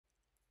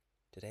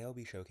Today I'll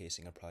be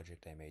showcasing a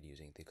project I made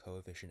using the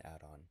coefficient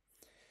add-on.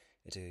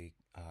 It's a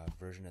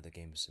version of the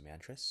game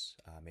Semantris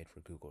made for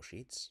Google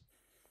Sheets.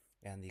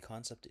 And the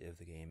concept of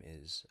the game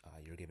is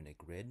you're given a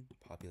grid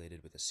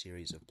populated with a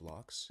series of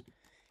blocks,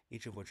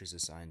 each of which is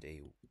assigned a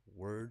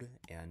word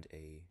and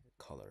a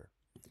color.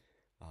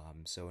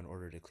 So in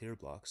order to clear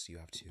blocks, you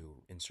have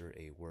to insert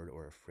a word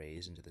or a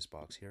phrase into this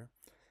box here.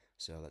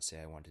 So let's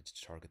say I wanted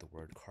to target the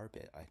word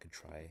carpet. I could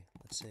try,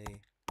 let's say,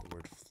 the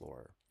word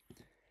floor.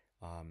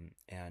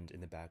 And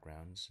in the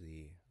background,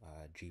 the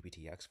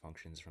GPTX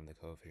functions from the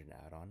coefficient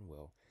add-on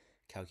will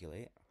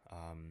calculate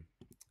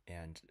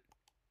and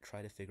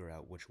try to figure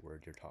out which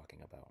word you're talking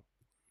about.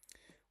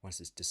 Once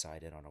it's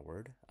decided on a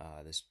word,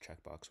 this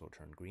checkbox will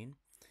turn green,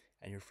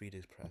 and you're free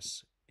to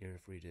press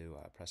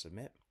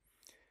submit.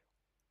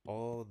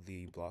 All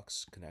the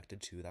blocks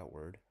connected to that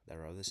word that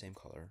are of the same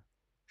color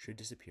should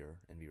disappear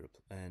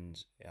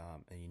and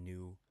a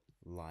new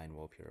line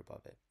will appear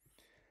above it.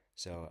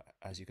 So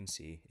as you can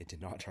see, it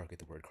did not target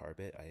the word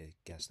carpet. I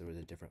guess there was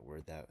a different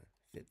word that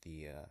fit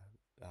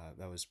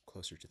that was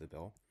closer to the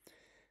bill.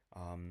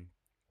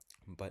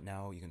 But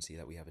now you can see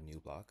that we have a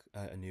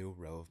new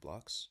row of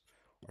blocks.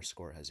 Our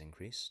score has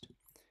increased,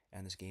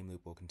 and this game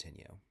loop will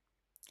continue.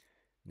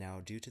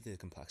 Now, due to the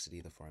complexity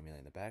of the formula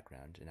in the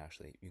background, and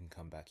actually you can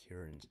come back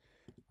here and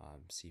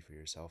see for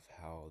yourself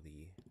how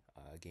the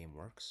game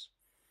works,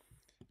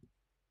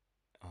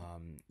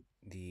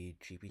 the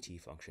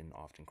GPT function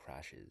often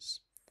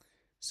crashes.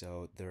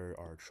 So there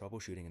are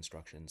troubleshooting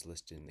instructions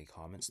listed in the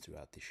comments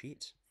throughout the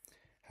sheet.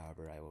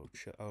 However,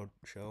 I'll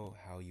show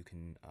how you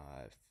can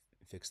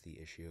fix the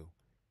issue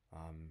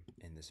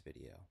in this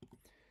video.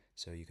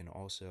 So you can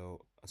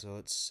also,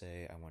 let's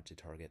say I want to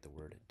target the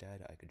word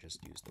dead. I could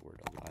just use the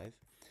word alive.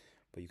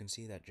 But you can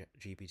see that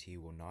GPT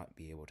will not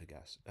be able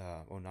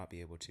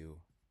to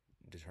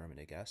determine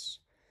a guess.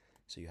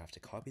 So you have to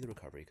copy the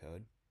recovery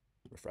code,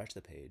 refresh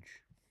the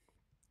page,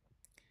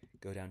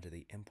 go down to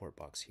the import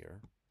box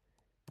here,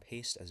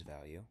 paste as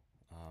value,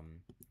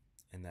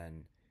 and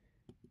then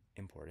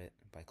import it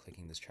by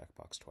clicking this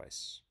checkbox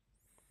twice.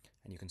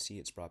 And you can see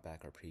it's brought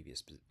back our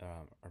previous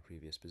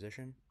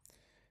position.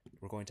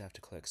 We're going to have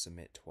to click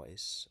submit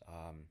twice.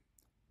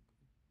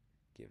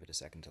 Give it a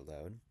second to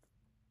load.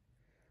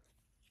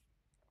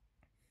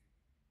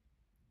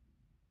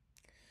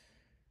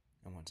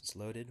 And once it's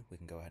loaded, we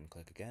can go ahead and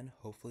click again.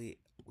 Hopefully,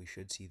 we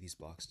should see these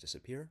blocks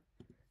disappear.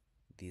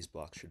 These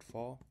blocks should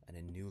fall, and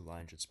a new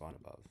line should spawn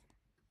above.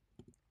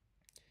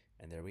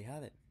 And there we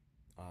have it.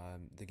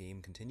 The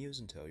game continues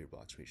until your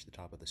blocks reach the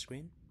top of the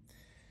screen.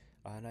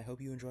 And I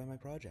hope you enjoy my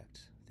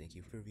project. Thank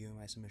you for viewing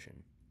my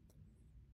submission.